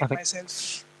Rosetta thing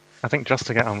myself. I think just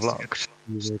to get unblocked,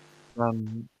 you would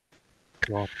run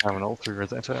your terminal through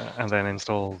Rosetta and then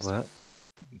install the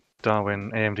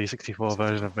Darwin AMD 64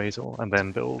 version of Bazel and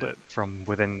then build it from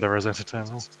within the Rosetta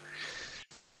terminal.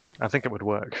 I think it would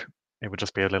work. It would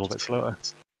just be a little bit slower.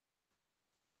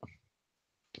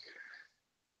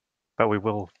 But we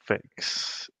will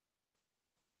fix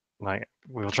like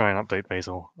we'll try and update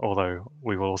Basil, although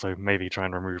we will also maybe try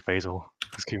and remove Basil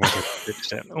because Kumento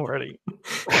ditched it already.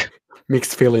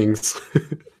 Mixed feelings.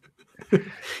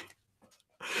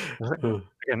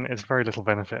 Again, it's very little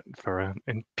benefit for a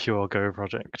pure Go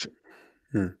project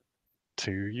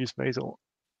to use Basil.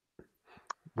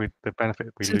 The benefit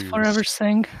we Is it forever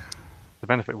saying? The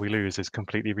benefit we lose is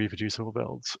completely reproducible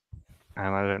builds,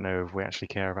 and I don't know if we actually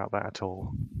care about that at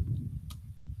all.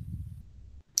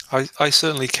 I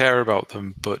certainly care about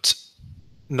them, but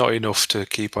not enough to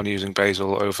keep on using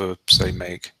Basil over, say,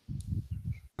 Make.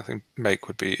 I think Make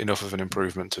would be enough of an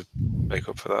improvement to make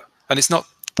up for that. And it's not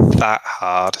that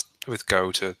hard with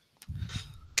Go to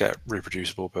get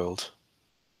reproducible build.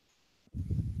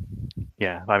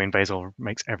 Yeah, I mean, Basil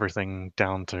makes everything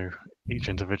down to each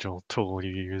individual tool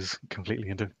you use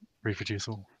completely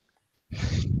reproducible.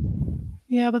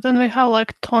 Yeah, but then we have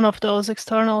like a ton of those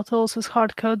external tools with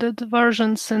hard-coded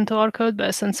versions into our code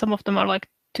base, and some of them are like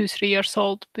 2-3 years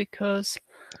old because.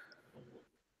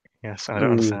 Yes, I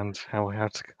don't understand how I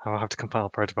have to compile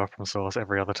protobuf from source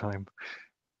every other time.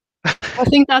 I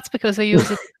think that's because I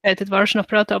use a updated version of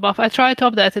protobuf. I tried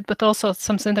to update it, but also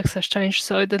some syntax has changed,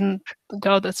 so it didn't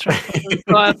go that straightforward.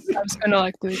 So I was gonna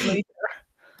like do it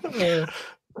later.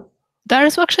 There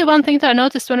is actually one thing that I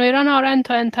noticed when we run our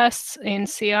end-to-end tests in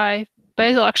CI.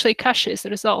 Basil actually caches the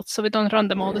results, so we don't run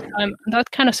them all the time. And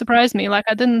that kind of surprised me. Like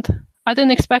I didn't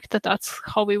expect that that's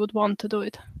how we would want to do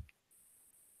it.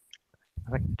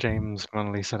 I think James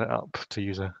manually set it up to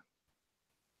use a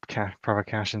private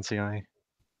cache in CI,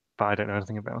 but I don't know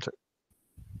anything about it.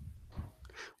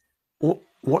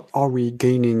 What are we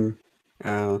gaining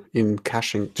in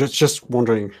caching? Just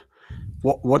wondering,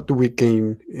 what do we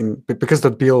gain in, because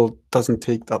the build doesn't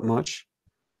take that much?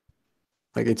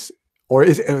 Like is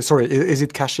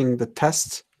it caching the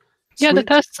tests? Yeah, the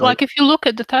tests. Like if you look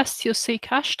at the tests, you see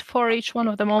cached for each one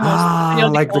of them almost.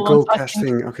 Like the Go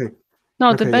caching. Okay.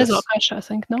 No, the Basil cache, I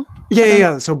think. No.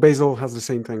 Yeah. So Basil has the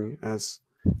same thing as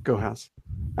Go has.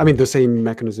 I mean, the same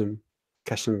mechanism,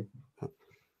 caching.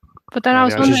 But then I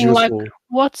was wondering, like,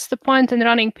 what's the point in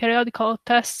running periodical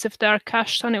tests if they're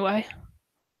cached anyway?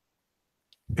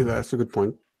 Yeah, that's a good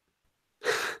point.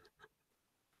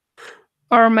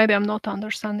 Or maybe I'm not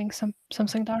understanding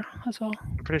something there as well.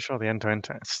 I'm pretty sure the end-to-end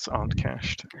tests aren't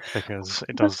cached because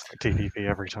it does TPP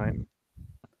every time.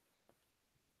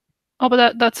 Oh,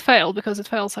 but that's failed because it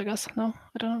fails, I guess. No,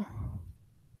 I don't know.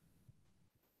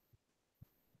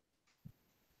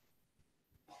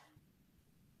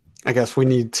 I guess we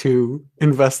need to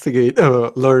investigate,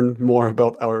 learn more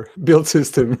about our build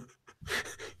system.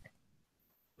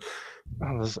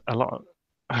 There's a lot.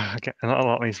 Again, a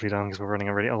lot needs to be done because we're running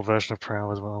a really old version of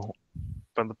Prow as well.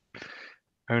 But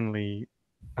I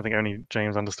think only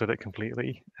James understood it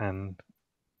completely, and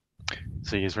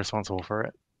so he is responsible for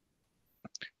it.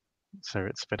 So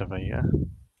it's a bit of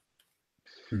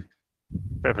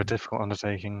a difficult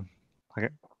undertaking.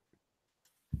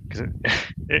 Because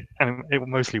it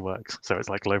mostly works, so it's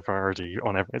like low priority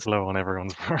it's low on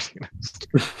everyone's priority list.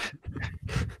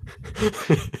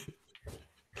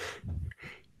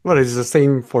 Well, it's the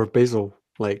same for Basil.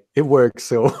 Like it works,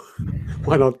 so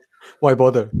why not? Why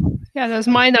bother? Yeah, there's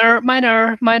minor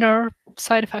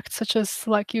side effects, such as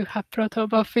like you have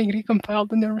protobuf being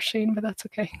recompiled in your machine, but that's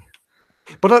okay.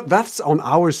 But that's on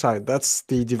our side. That's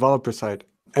the developer side,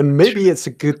 and maybe it's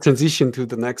a good transition to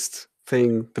the next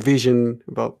thing, the vision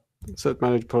about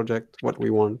cert-manager project, what we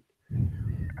want.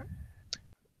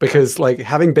 Because like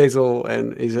having Basil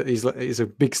and is a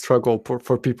big struggle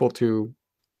for people to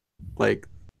like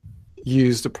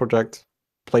use the project,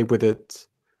 play with it,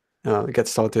 get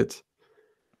started.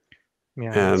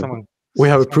 Yeah, and we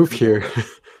have a proof here.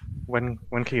 When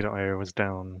Key.io was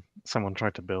down, someone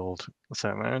tried to build a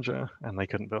cert-manager and they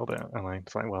couldn't build it, and I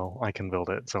was like, well, I can build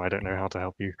it, so I don't know how to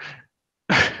help you.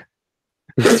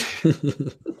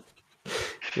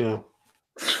 Yeah.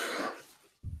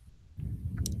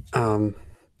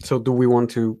 So do we want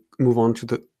to move on to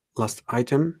the last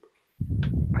item?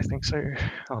 I think so.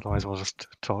 Otherwise, we'll just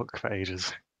talk for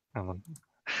ages. I'm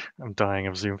dying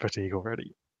of Zoom fatigue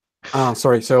already.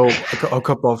 Sorry. So a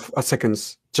couple of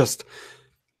seconds. Just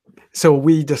so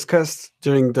we discussed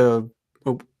during the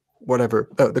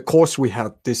the course we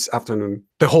had this afternoon.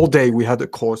 The whole day we had a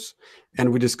course,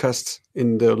 and we discussed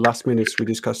in the last minutes. We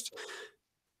discussed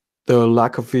the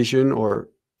lack of vision, or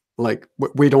like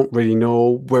we don't really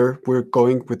know where we're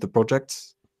going with the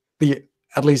projects.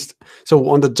 At least so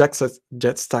on the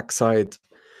JetStack side,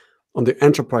 on the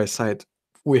enterprise side,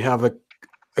 we have a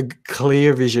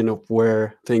clear vision of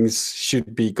where things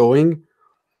should be going,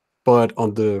 but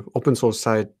on the open source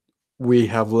side, we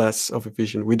have less of a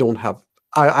vision. We don't have.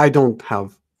 I don't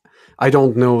have I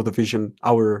don't know the vision,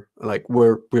 where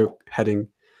we're heading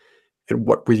and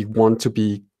what we want to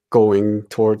be going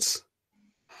towards.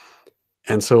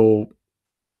 And so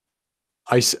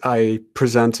I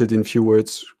presented in few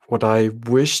words what I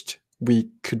wished we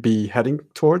could be heading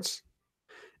towards.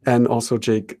 And also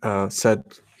Jake said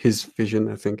his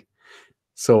vision, I think.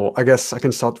 So I guess I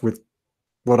can start with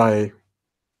what I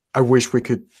wish we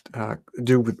could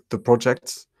do with the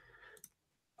projects.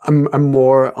 I'm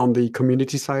more on the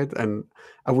community side, and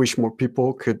I wish more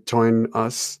people could join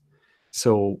us.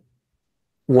 So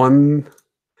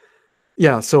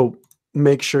so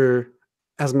make sure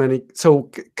as many. So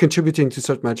contributing to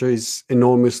cert-manager is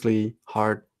enormously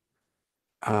hard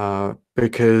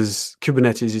because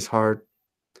Kubernetes is hard,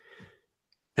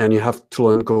 and you have to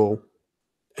learn Go,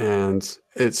 and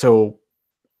it's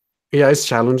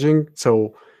challenging.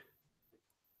 So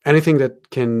anything that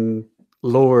can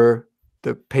lower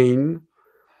the pain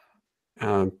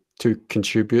to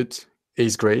contribute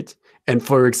is great. And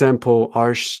for example,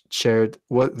 Arsh shared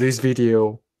this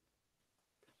video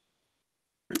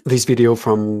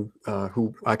from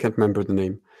who I can't remember the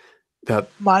name, that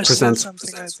Marcel presents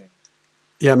something, I think.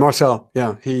 Yeah, Marcel.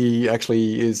 Yeah, he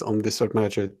actually is on the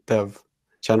cert-manager dev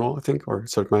channel, I think, or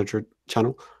cert-manager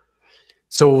channel.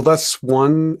 So that's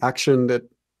one action that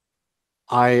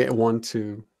I want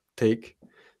to take.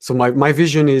 So my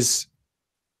vision is,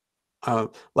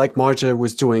 like Marja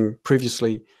was doing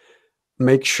previously,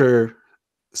 make sure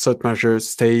cert-manager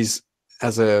stays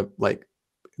as a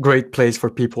great place for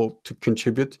people to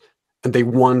contribute, and they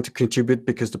want to contribute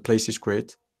because the place is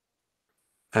great.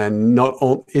 And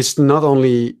it's not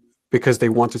only because they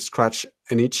want to scratch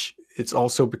an itch, it's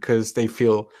also because they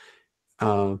feel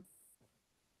like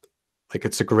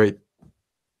it's a great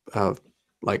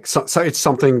so it's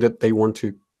something that they want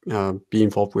to be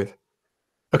involved with.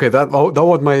 Okay, that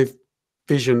was my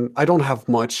vision. I don't have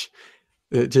much.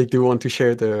 Jake, do you want to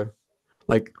share the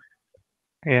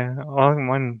Yeah, well,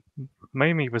 mine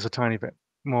maybe was a tiny bit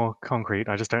more concrete.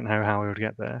 I just don't know how we would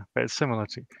get there, but it's similar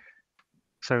to.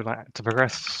 So, like, to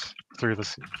progress through the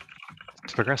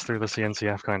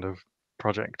CNCF kind of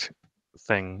project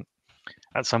thing,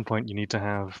 at some point you need to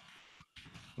have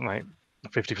like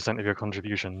 50% of your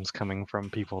contributions coming from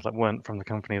people that weren't from the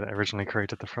company that originally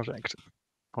created the project,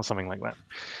 or something like that.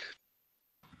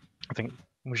 I think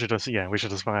we should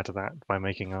aspire to that by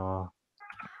making our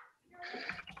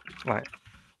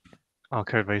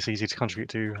code base easy to contribute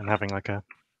to, and having like a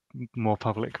more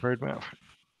public roadmap,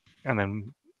 and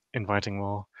then inviting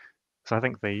more. So I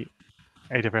think the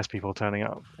AWS people turning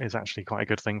up is actually quite a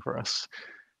good thing for us,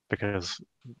 because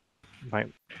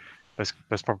there's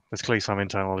clearly some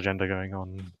internal agenda going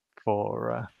on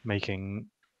for making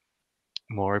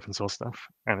more open source stuff,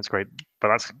 and it's great, but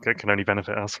that can only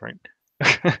benefit us, right?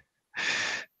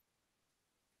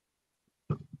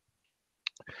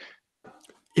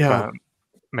 Yeah. But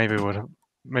maybe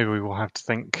we will have to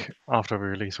think after we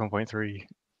release 1.3.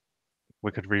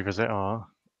 We could revisit our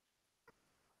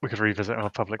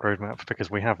public roadmap, because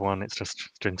we have one. It's just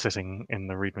been sitting in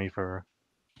the README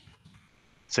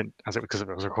because it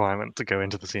was a requirement to go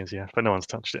into the CNCF, but no one's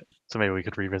touched it. So maybe we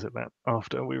could revisit that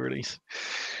after we release.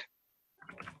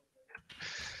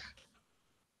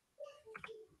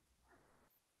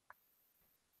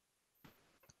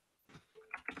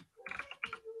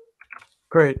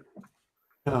 Great.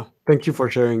 Yeah, thank you for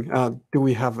sharing. Do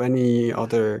we have any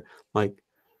other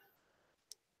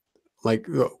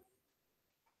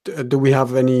do we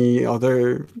have any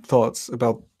other thoughts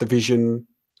about the vision,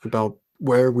 about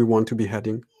where we want to be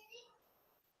heading?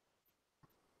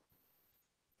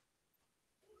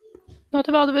 Not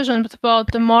about the vision, but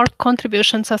about the marked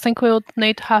contributions. I think we would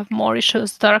need to have more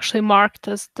issues that are actually marked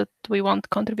as that we want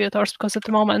contributors, because at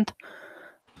the moment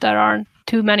there aren't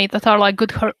too many that are like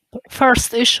good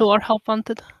first issue or help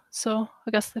wanted. So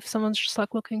I guess if someone's just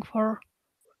like looking for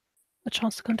a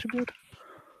chance to contribute.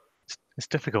 It's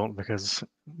difficult because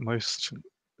unless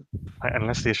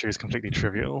the issue is completely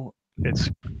trivial, it's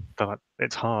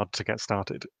hard to get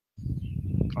started,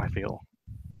 I feel.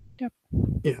 Yep.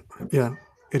 Yeah,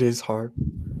 it is hard.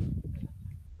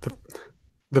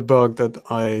 The bug that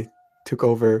I took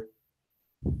over,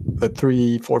 the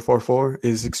 3444,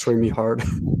 is extremely hard.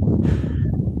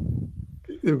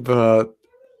 but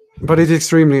it's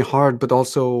extremely hard. But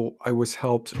also, I was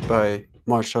helped by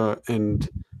Marsha and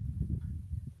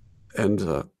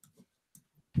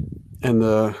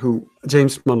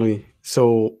James Munley.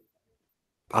 So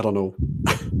I don't know.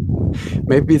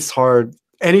 Maybe it's hard,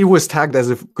 and it was tagged as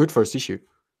a good first issue.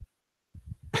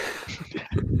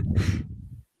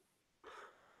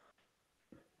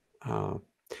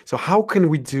 So how can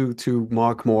we do to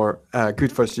mark more good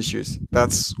first issues?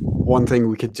 That's one thing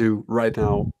we could do right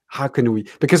now. How can we?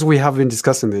 Because we have been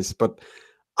discussing this, but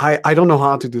I don't know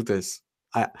how to do this.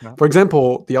 For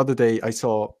example, the other day I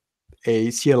saw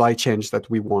a CLI change that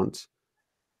we want.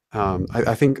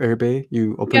 I think Herbe,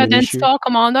 you opened an the issue. install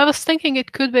command. I was thinking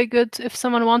it could be good if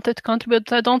someone wanted to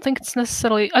contribute. I don't think it's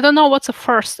necessarily. I don't know what's a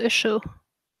first issue.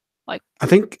 Like, I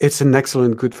think it's an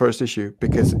excellent good first issue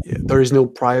because there is no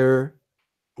prior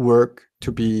work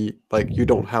to be like, you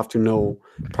don't have to know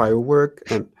prior work.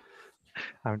 And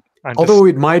although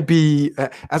it might be,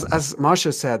 as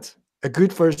Marsha said, a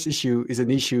good first issue is an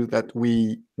issue that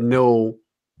we know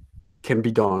can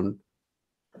be done.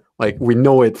 Like, we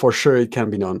know it for sure it can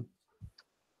be done.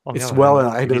 It's well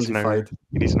identified.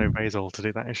 You need to know Bazel to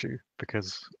do that issue,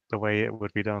 because the way it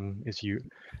would be done is you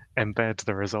embed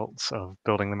the results of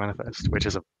building the manifest, which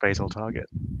is a Bazel target,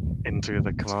 into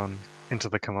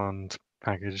the command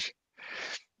package.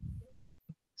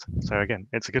 So again,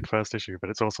 it's a good first issue, but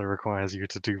it also requires you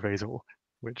to do Bazel,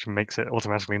 which makes it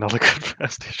automatically not a good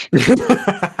first issue.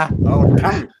 Oh,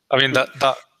 damn. I mean,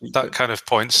 that kind of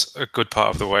points a good part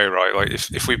of the way, right? Like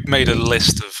if we made a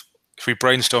list of, if we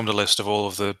brainstormed a list of all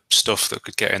of the stuff that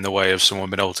could get in the way of someone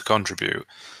being able to contribute,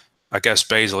 I guess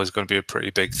Bazel is going to be a pretty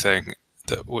big thing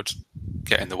that would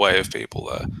get in the way of people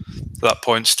there. So that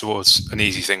points towards an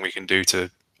easy thing we can do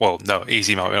to, well, no,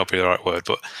 easy might not be the right word,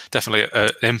 but definitely an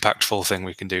impactful thing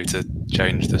we can do to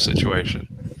change the situation.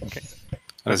 Okay.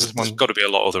 And there's got to be a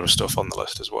lot of other stuff on the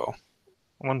list as well.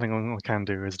 One thing we can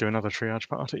do is do another triage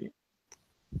party.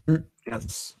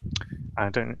 Yes. I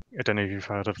don't know if you've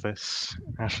heard of this,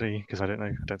 Ashley, because I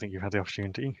don't think you've had the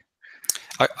opportunity.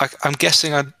 I'm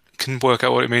guessing I can work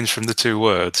out what it means from the two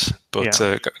words, but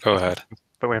yeah. Go ahead.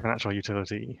 But we have an actual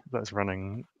utility that's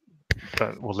running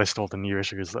that will list all the new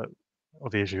issues or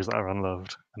the issues that are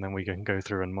unloved, and then we can go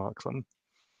through and mark them.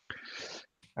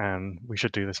 And we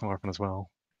should do this more often as well.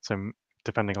 So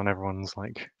depending on everyone's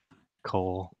like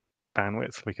call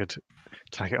bandwidth, we could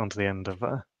tack it onto the end of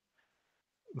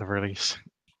the release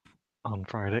on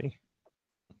Friday.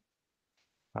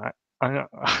 I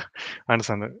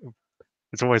understand that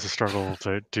it's always a struggle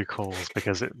to do calls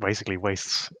because it basically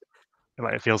wastes,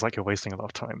 like, it feels like you're wasting a lot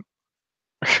of time.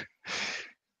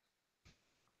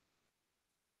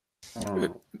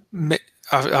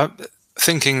 I'm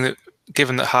thinking that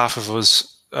given that half of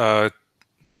us are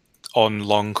on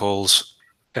long calls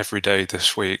every day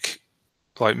this week,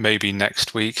 like maybe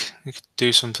next week we could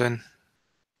do something.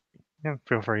 Yeah,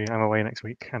 feel free. I'm away next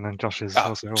week, and then Josh is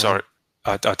also away. Sorry,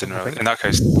 I didn't know. In that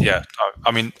case, yeah.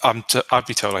 I mean, I'd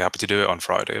be totally happy to do it on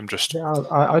Friday. I'm just. Yeah,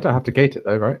 I don't have to gate it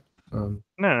though, right?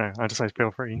 No. I just say feel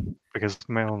free because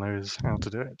Mail knows how to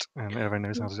do it, and everyone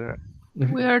knows how to do it.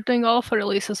 We are doing alpha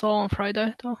release as well on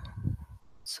Friday, though.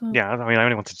 So. Yeah, I mean, I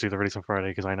only wanted to do the release on Friday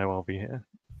because I know I'll be here,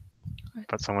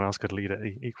 but someone else could lead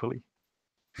it equally.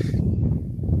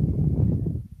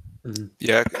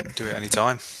 Yeah, do it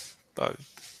anytime. But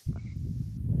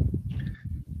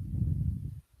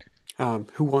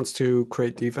who wants to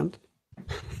create the event?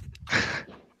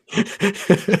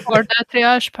 Or the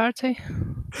triage party?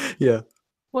 Yeah.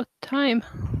 What time?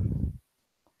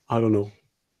 I don't know.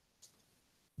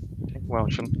 Well,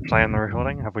 should I end the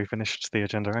recording? Have we finished the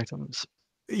agenda items?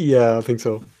 Yeah, I think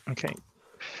so. Okay.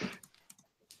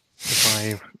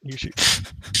 Goodbye, YouTube.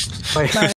 Bye.